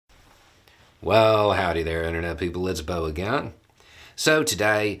Well, howdy there, Internet people. It's Bo again. So,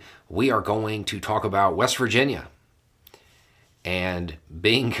 today we are going to talk about West Virginia and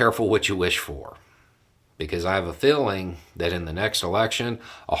being careful what you wish for. Because I have a feeling that in the next election,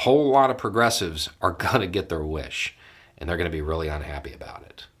 a whole lot of progressives are going to get their wish, and they're going to be really unhappy about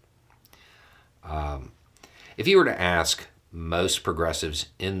it. If you were to ask most progressives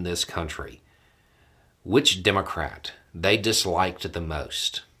in this country which Democrat they disliked the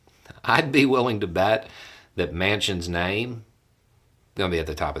most, I'd be willing to bet that Manchin's name is going to be at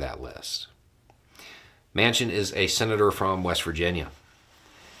the top of that list. Manchin is a senator from West Virginia,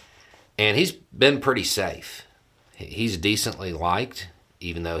 and he's been pretty safe. He's decently liked,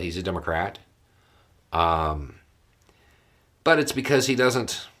 even though he's a Democrat. But it's because he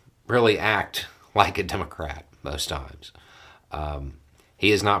doesn't really act like a Democrat most times.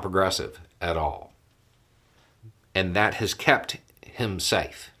 He is not progressive at all. And that has kept him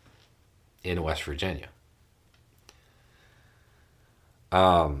safe in West Virginia.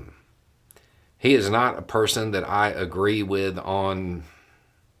 He is not a person that I agree with on,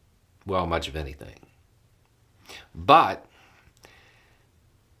 well, much of anything. But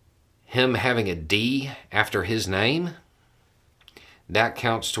him having a D after his name, that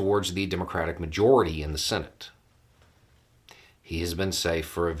counts towards the Democratic majority in the Senate. He has been safe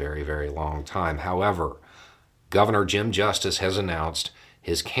for a very, very long time. However, Governor Jim Justice has announced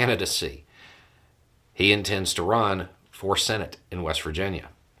his candidacy. He intends to run for Senate in West Virginia.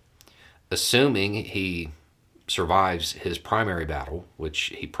 Assuming he survives his primary battle,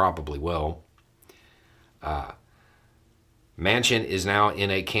 which he probably will, Manchin is now in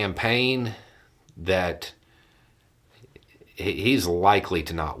a campaign that he's likely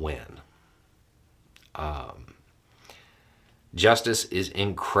to not win. Justice is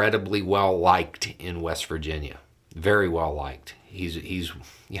incredibly well liked in West Virginia, very well liked. He's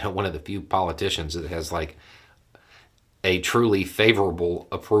one of the few politicians that has like a truly favorable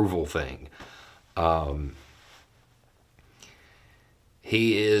approval thing.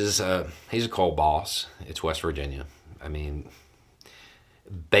 He's a coal boss. It's West Virginia. I mean,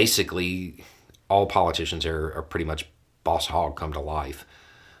 basically, all politicians are pretty much boss hog come to life,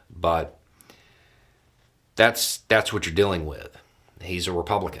 but that's what you're dealing with. He's a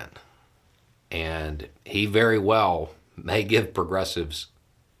Republican, and he very well may give progressives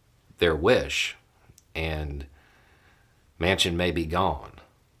their wish, and Manchin may be gone,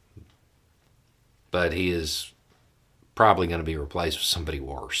 but he is probably going to be replaced with somebody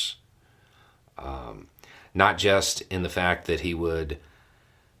worse. Not just in the fact that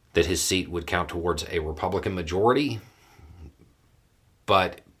that his seat would count towards a Republican majority,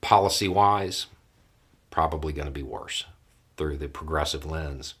 but policy-wise, probably going to be worse through the progressive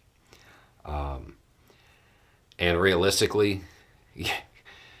lens. And realistically,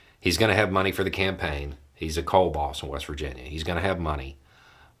 he's going to have money for the campaign. He's a coal boss in West Virginia. He's going to have money.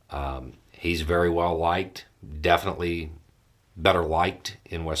 He's very well liked, definitely better liked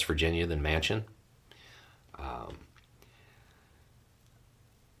in West Virginia than Manchin.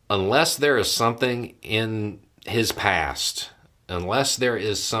 Unless there is something in his past, unless there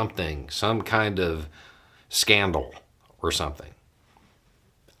is something, some kind of scandal or something,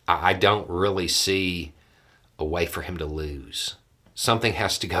 I don't really see a way for him to lose. Something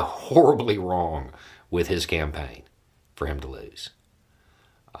has to go horribly wrong with his campaign for him to lose.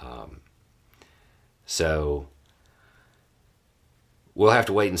 So we'll have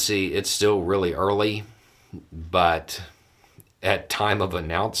to wait and see. It's still really early, but at time of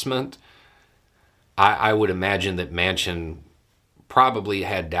announcement, I would imagine that Manchin probably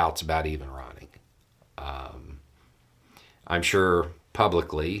had doubts about even running. I'm sure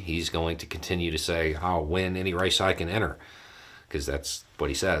publicly he's going to continue to say, I'll win any race I can enter, because that's what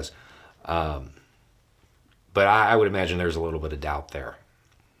he says. But I would imagine there's a little bit of doubt there,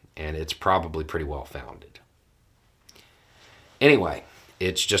 and it's probably pretty well founded. Anyway,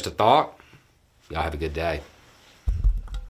 it's just a thought. Y'all have a good day.